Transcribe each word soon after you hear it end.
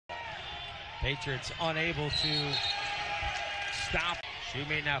Patriots unable to stop.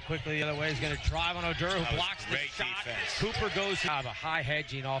 Shoemate now quickly the other way. He's going to drive on Oduro, who blocks the shot. Defense. Cooper goes out. A high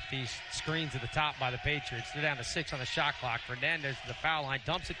hedging off these screens at the top by the Patriots. They're down to 6 on the shot clock. Fernandez to the foul line,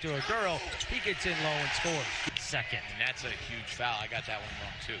 dumps it to Oduro. He gets in low and scores. Second. And that's a huge foul. I got that one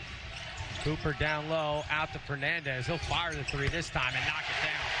wrong, too. Cooper down low, out to Fernandez. He'll fire the three this time and knock it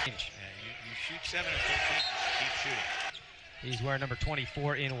down. Yeah, you shoot 7 or 13, keep shooting. He's wearing number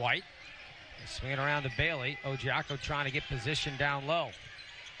 24 in white. Swing it around to Bailey. Ojiako trying to get position down low.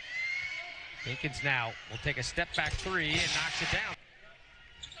 Jenkins now will take a step back three and knocks it down.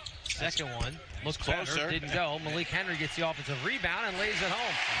 Second one looks closer, better, didn't go. Malik Henry gets the offensive rebound and lays it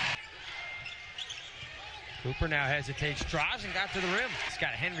home. Cooper now hesitates, drives and got to the rim. He's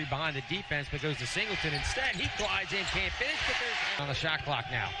got Henry behind the defense, but goes to Singleton instead. He glides in, can't finish, but there's on the shot clock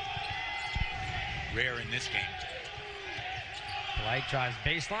now. Rare in this game. Light drives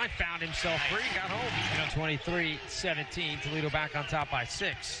baseline, found himself free, got home. 23-17, Toledo back on top by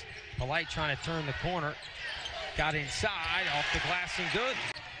 6. Polite trying to turn the corner, got inside, off the glass and good.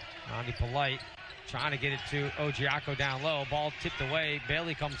 Andy Polite trying to get it to Ojiako down low. Ball tipped away.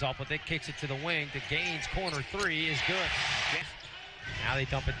 Bailey comes up with it, kicks it to the wing. To Gaines, corner three is good. Now they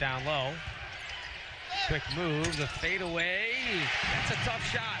dump it down low. Quick move, the fadeaway. That's a tough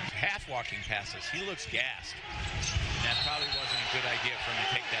shot. Half walking passes. He looks gassed. And that probably wasn't a good idea for him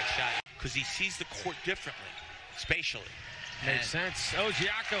to take that shot because he sees the court differently, spatially. Makes sense.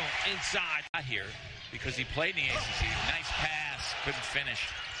 Ojiako inside. Not here because he played in the ACC. Nice pass, couldn't finish.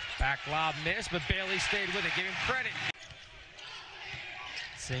 Back lob missed, but Bailey stayed with it. Give him credit.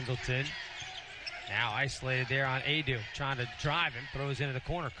 Singleton now isolated there on Adu, trying to drive him, throws into the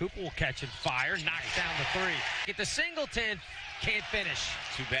corner. Cooper will catch and fire, knocks down the three. Get to Singleton, can't finish.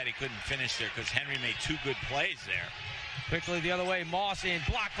 Too bad he couldn't finish there because Henry made 2 good plays there. Quickly the other way, Moss in,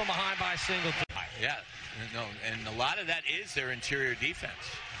 blocked from behind by Singleton. Yeah, no, and a lot of that is their interior defense.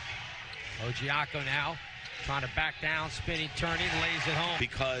 Ojiako now trying to back down, spinning, turning, lays it home.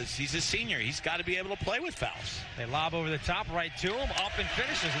 Because he's a senior. He's got to be able to play with fouls. They lob over the top, right to him, up and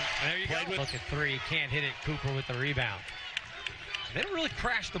finishes. And there you go. Look at three, can't hit it. Cooper with the rebound. They didn't really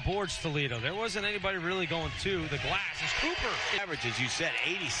crash the boards, Toledo. There wasn't anybody really going to the glass. It's Cooper. Average, as you said,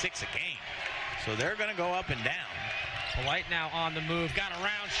 86 a game. So they're going to go up and down. Polite now on the move. Got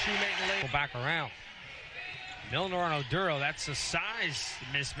around, Shoemate and Lay. Back around. Milner and Oduro, that's a size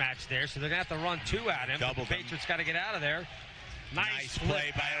mismatch there, so they're going to have to run 2 at him. The Patriots got to get out of there. Nice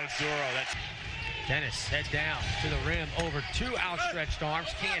play by Oduro. That's Dennis, head down to the rim, over 2 outstretched arms.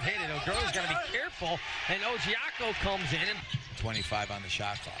 Can't hit it. Oduro's got to be careful, and Ojiako comes in. 25 on the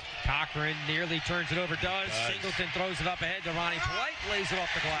shot clock. Cochran nearly turns it over, does. Singleton throws it up ahead to Ronnie Polite, lays it off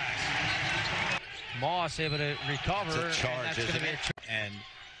the glass. Moss able to recover. It's a charge, and that's isn't it? And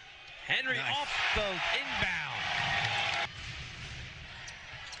Henry off the inbound.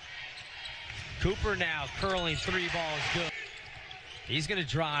 Cooper now curling 3 balls good. He's going to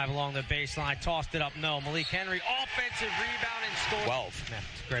drive along the baseline, tossed it up, no. Malik Henry, offensive rebound and score. 12. That's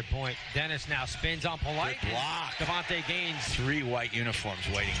a great point. Dennis now spins on Polite. Good block. Devontae Gaines. 3 white uniforms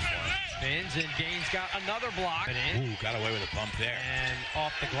waiting for him. Spins, and Gaines got another block. Ooh, got away with a bump there. And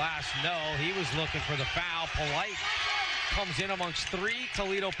off the glass, no. He was looking for the foul. Polite comes in amongst 3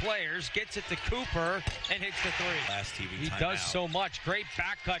 Toledo players, gets it to Cooper, and hits the 3. Last TV he does so much. Great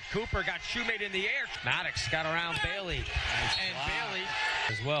back cut. Cooper got Shoemate in the air. Maddox got around Bailey. Bailey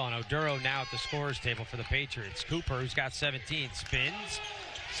as well. And Oduro now at the scorer's table for the Patriots. Cooper, who's got 17, spins.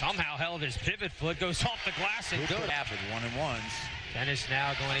 Somehow held his pivot foot, goes off the glass and good. Happened 1-and-1s. Dennis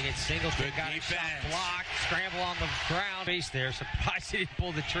now going against Singleton. Good got his shot blocked. Scramble on the ground. Base there. Surprised he didn't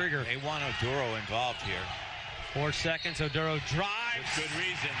pull the trigger. They want Oduro involved here. 4 seconds. Oduro drives. Good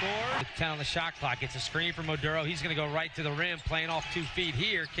reason. Score. 10 on the shot clock. It's a screen from Oduro. He's going to go right to the rim, playing off 2 feet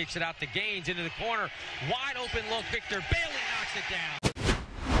here. Kicks it out to Gaines into the corner. Wide open look. Victor Bailey knocks it down.